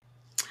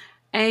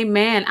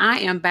Amen. I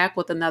am back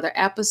with another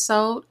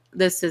episode.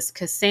 This is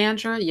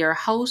Cassandra, your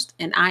host,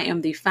 and I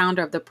am the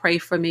founder of the Pray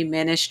For Me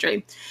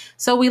ministry.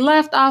 So we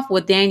left off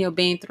with Daniel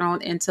being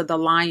thrown into the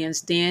lion's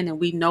den, and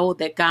we know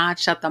that God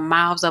shut the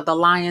mouths of the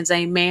lions,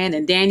 amen.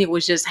 And Daniel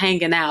was just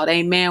hanging out,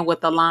 amen,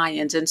 with the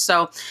lions. And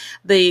so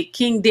the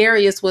King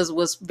Darius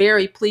was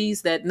very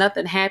pleased that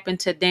nothing happened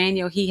to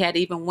Daniel. He had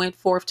even went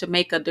forth to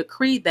make a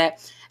decree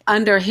that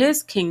under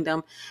his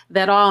kingdom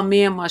that all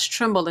men must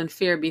tremble and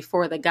fear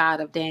before the God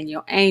of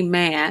Daniel.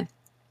 Amen.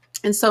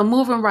 And so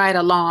moving right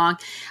along,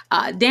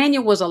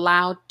 Daniel was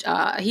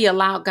he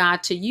allowed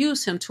God to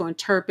use him to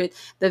interpret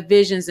the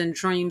visions and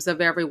dreams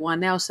of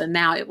everyone else. And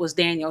now it was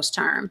Daniel's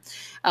turn.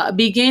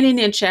 Beginning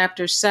in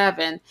chapter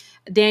 7,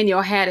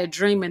 Daniel had a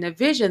dream and a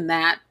vision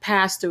that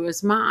passed through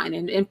his mind.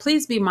 And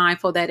please be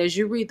mindful that as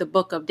you read the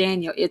book of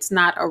Daniel, it's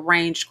not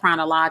arranged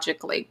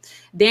chronologically.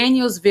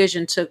 Daniel's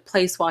vision took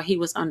place while he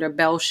was under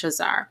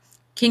Belshazzar.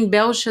 King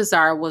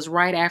Belshazzar was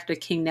right after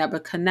King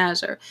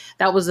Nebuchadnezzar.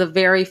 That was the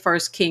very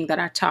first king that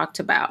I talked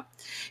about.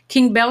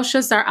 King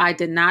Belshazzar, I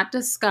did not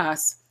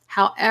discuss.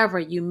 However,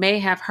 you may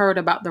have heard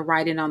about the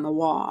writing on the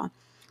wall.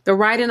 The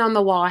writing on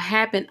the wall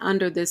happened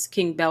under this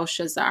King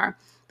Belshazzar.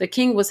 The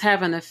king was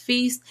having a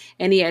feast,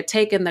 and he had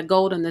taken the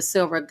gold and the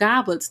silver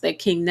goblets that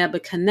King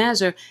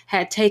Nebuchadnezzar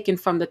had taken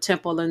from the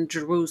temple in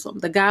Jerusalem.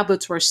 The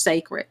goblets were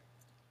sacred.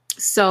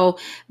 So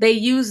they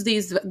used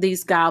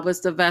these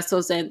goblets, the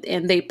vessels, and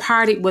they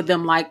partied with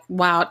them like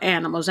wild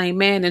animals.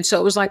 Amen. And so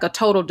it was like a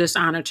total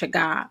dishonor to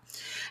God.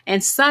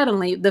 And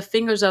suddenly the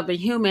fingers of a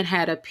human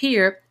had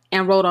appeared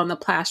and wrote on the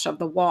plaster of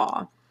the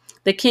wall.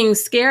 The king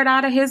scared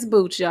out of his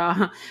boots,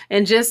 y'all.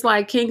 And just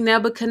like King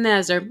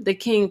Nebuchadnezzar, the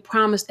king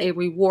promised a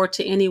reward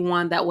to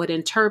anyone that would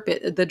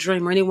interpret the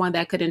dream, or anyone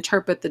that could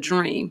interpret the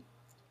dream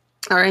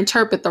or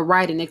interpret the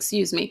writing,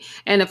 excuse me.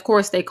 And of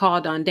course, they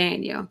called on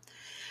Daniel.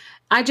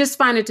 I just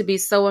find it to be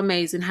so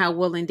amazing how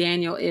willing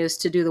Daniel is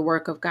to do the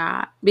work of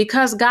God.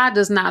 Because God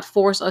does not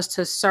force us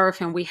to serve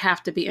him, we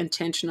have to be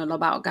intentional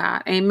about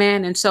God.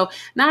 Amen. And so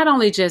not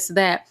only just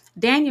that,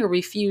 Daniel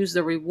refused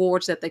the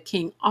rewards that the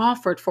king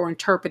offered for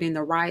interpreting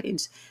the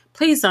writings.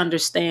 Please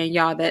understand,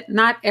 y'all, that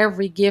not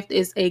every gift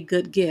is a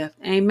good gift.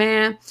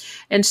 Amen.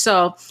 And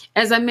so,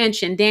 as I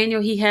mentioned,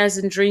 Daniel, he has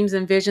in dreams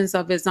and visions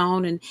of his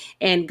own,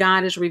 and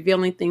God is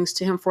revealing things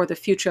to him for the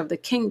future of the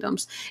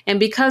kingdoms. And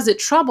because it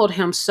troubled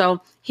him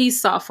so, he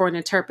sought for an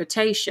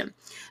interpretation.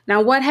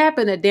 Now, what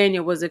happened to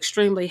Daniel was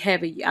extremely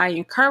heavy. I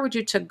encourage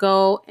you to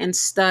go and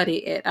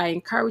study it. I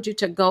encourage you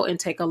to go and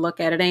take a look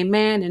at it.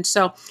 Amen. And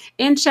so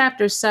in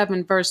chapter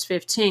 7, verse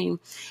 15,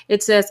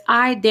 it says,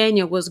 I,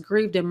 Daniel, was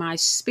grieved in my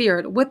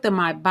spirit within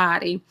my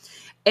body,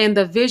 and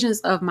the visions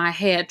of my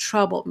head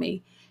troubled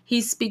me.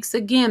 He speaks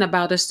again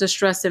about his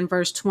distress in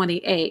verse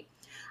 28.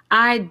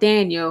 I,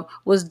 Daniel,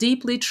 was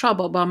deeply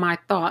troubled by my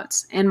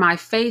thoughts, and my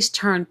face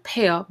turned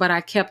pale, but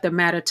I kept the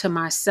matter to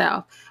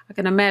myself. I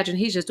can imagine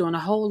he's just doing a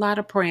whole lot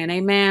of praying.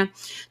 Amen.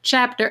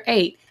 Chapter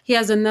 8, he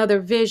has another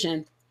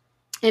vision.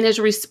 And his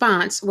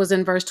response was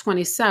in verse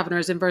 27, or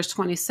is in verse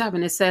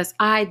 27. It says,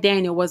 I,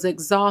 Daniel, was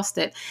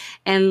exhausted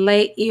and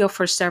lay ill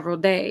for several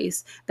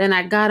days. Then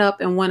I got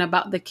up and went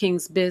about the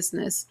king's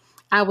business.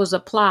 I was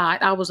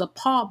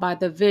appalled by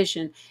the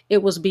vision.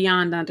 It was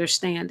beyond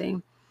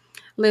understanding.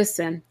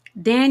 Listen,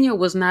 Daniel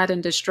was not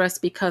in distress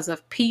because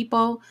of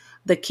people,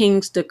 the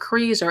king's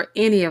decrees, or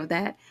any of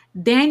that.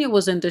 Daniel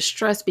was in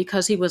distress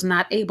because he was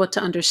not able to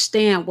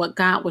understand what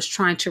God was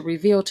trying to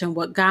reveal to him,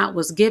 what God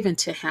was given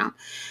to him.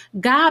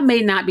 God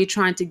may not be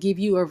trying to give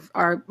you,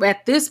 or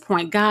at this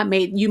point,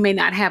 you may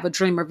not have a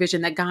dream or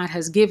vision that God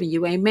has given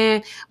you,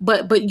 amen.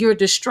 But your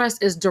distress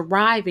is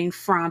deriving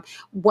from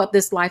what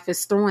this life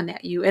is throwing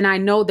at you. And I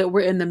know that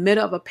we're in the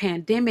middle of a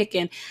pandemic,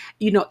 and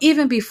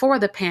even before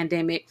the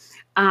pandemic,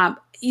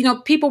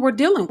 people were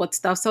dealing with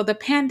stuff. So the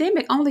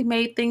pandemic only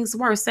made things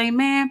worse.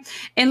 Amen.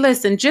 And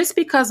listen, just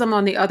because I'm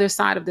on the other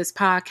side of this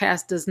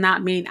podcast does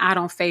not mean I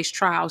don't face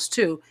trials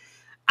too.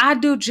 I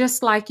do,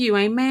 just like you.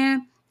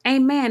 Amen.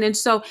 Amen. And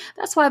so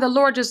that's why the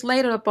Lord just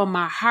laid it up on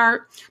my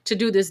heart to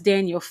do this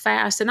Daniel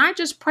fast. And I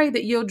just pray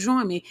that you'll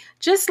join me.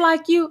 Just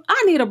like you,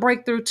 I need a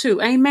breakthrough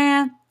too.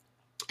 Amen.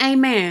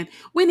 Amen.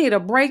 We need a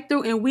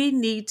breakthrough, and we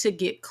need to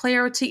get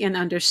clarity and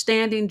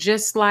understanding,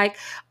 just like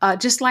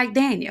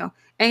Daniel.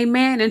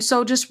 Amen. And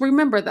so just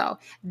remember, though,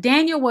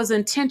 Daniel was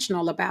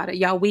intentional about it.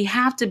 Y'all, we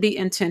have to be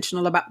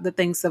intentional about the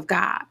things of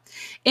God.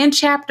 In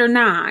chapter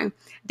 9,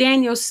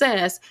 Daniel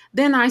says,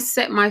 Then I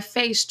set my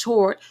face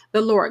toward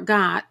the Lord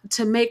God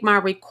to make my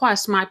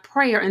request, my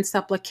prayer and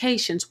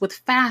supplications with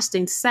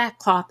fasting,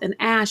 sackcloth, and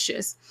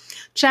ashes.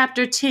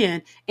 Chapter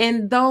 10,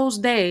 In those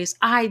days,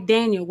 I,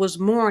 Daniel, was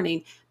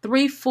mourning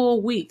 3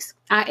 full weeks.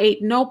 I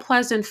ate no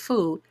pleasant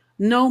food.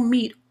 No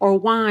meat or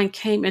wine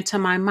came into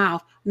my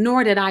mouth,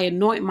 nor did I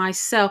anoint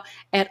myself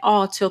at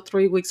all till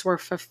 3 weeks were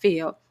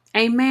fulfilled.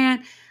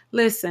 Amen.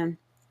 Listen,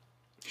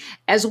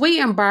 as we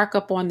embark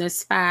upon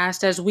this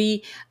fast, as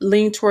we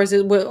lean towards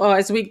it,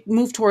 as we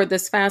move toward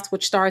this fast,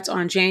 which starts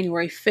on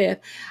January 5th,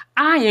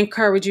 I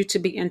encourage you to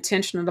be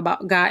intentional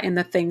about God and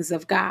the things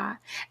of God.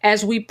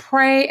 As we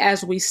pray,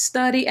 as we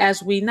study,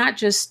 as we not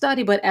just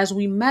study, but as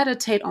we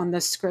meditate on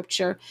the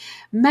scripture,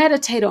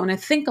 meditate on and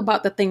think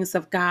about the things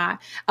of God.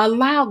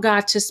 Allow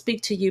God to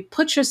speak to you.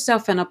 Put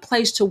yourself in a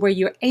place to where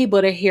you're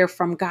able to hear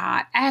from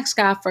God. Ask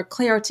God for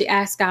clarity.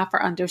 Ask God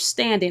for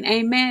understanding.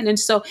 Amen. And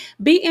so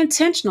be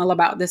intentional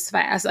about this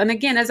fast. And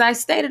again, as I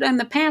stated in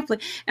the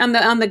pamphlet and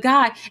on the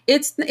guide,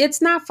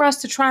 it's not for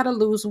us to try to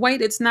lose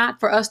weight. It's not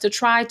for us to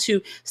try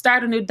to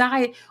start a new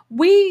diet.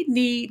 We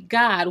need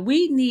God.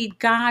 We need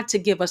God to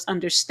give us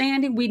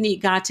understanding. We need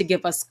God to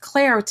give us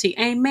clarity.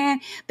 Amen.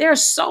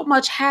 There's so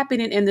much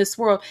happening in this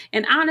world.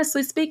 And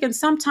honestly speaking,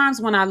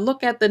 sometimes when I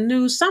look at the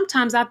news,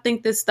 sometimes I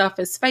think this stuff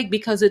is fake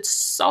because it's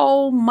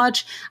so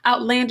much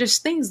outlandish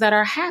things that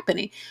are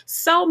happening.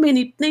 So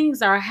many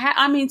things are,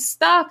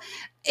 stuff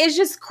is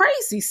just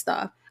crazy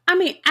stuff.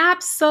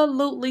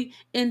 Absolutely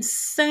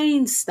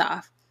insane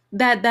stuff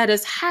that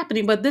is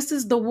happening. But this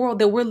is the world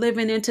that we're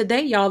living in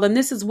today, y'all, and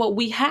this is what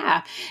we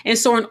have. And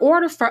so in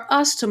order for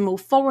us to move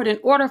forward, in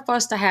order for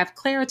us to have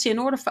clarity, in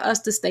order for us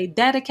to stay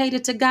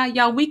dedicated to God,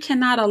 y'all, we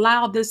cannot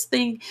allow this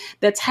thing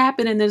that's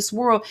happening in this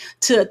world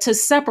to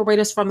separate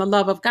us from the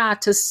love of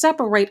God, to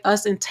separate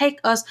us and take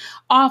us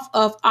off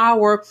of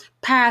our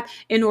path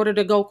in order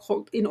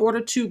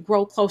to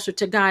grow closer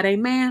to God.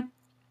 Amen.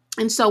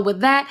 And so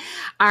with that,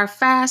 our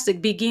fast,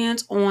 it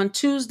begins on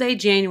Tuesday,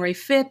 January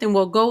 5th, and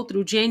will go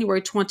through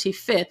January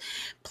 25th.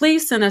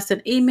 Please send us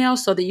an email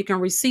so that you can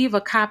receive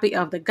a copy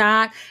of the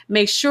guide.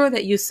 Make sure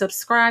that you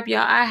subscribe,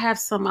 y'all. I have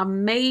some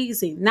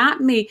amazing, not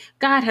me,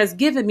 God has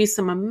given me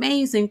some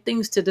amazing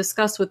things to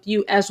discuss with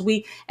you as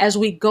we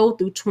go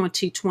through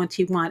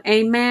 2021.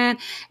 Amen.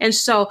 And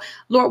so,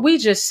 Lord, we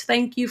just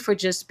thank you for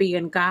just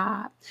being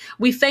God.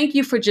 We thank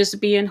you for just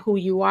being who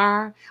you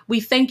are.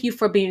 We thank you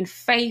for being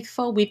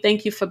faithful. We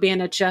thank you for being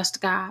a just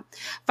God.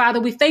 Father,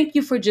 we thank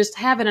you for just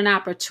having an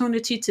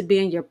opportunity to be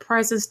in your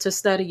presence, to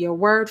study your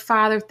word,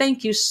 Father.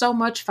 Thank you so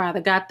much,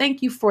 Father God.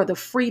 Thank you for the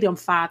freedom,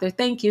 Father.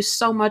 Thank you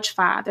so much,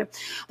 Father.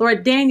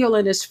 Lord, Daniel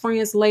and his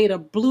friends laid a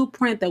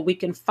blueprint that we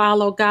can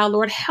follow, God.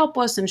 Lord, help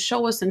us and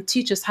show us and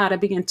teach us how to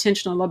be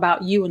intentional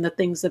about you and the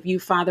things of you,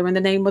 Father, in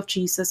the name of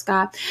Jesus,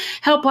 God.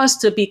 Help us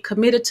to be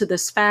committed to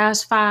this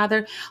fast,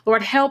 Father.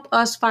 Lord, help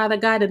us, Father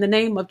God, in the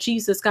name of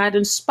Jesus, God,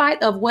 in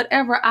spite of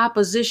whatever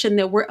opposition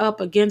that we're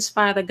up against,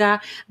 Father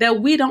God,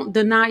 that we don't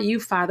deny you,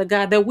 Father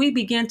God, that we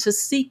begin to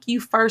seek you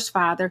first,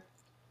 Father.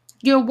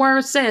 Your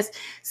word says,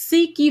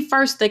 seek ye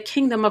first the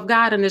kingdom of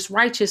God and his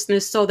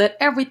righteousness so that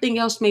everything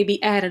else may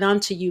be added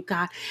unto you,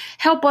 God.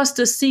 Help us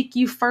to seek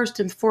you first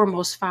and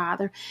foremost,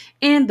 Father,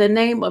 in the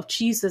name of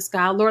Jesus,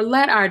 God. Lord,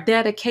 let our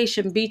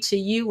dedication be to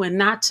you and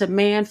not to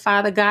man,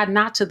 Father God,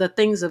 not to the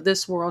things of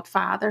this world,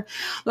 Father.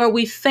 Lord,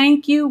 we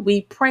thank you.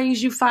 We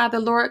praise you, Father,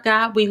 Lord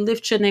God. We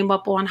lift your name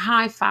up on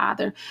high,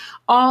 Father.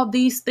 All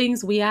these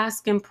things we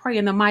ask and pray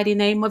in the mighty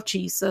name of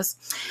Jesus.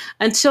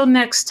 Until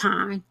next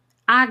time,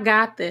 I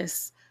got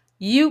this.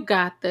 You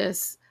got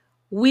this.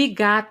 We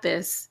got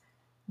this.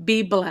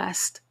 Be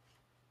blessed.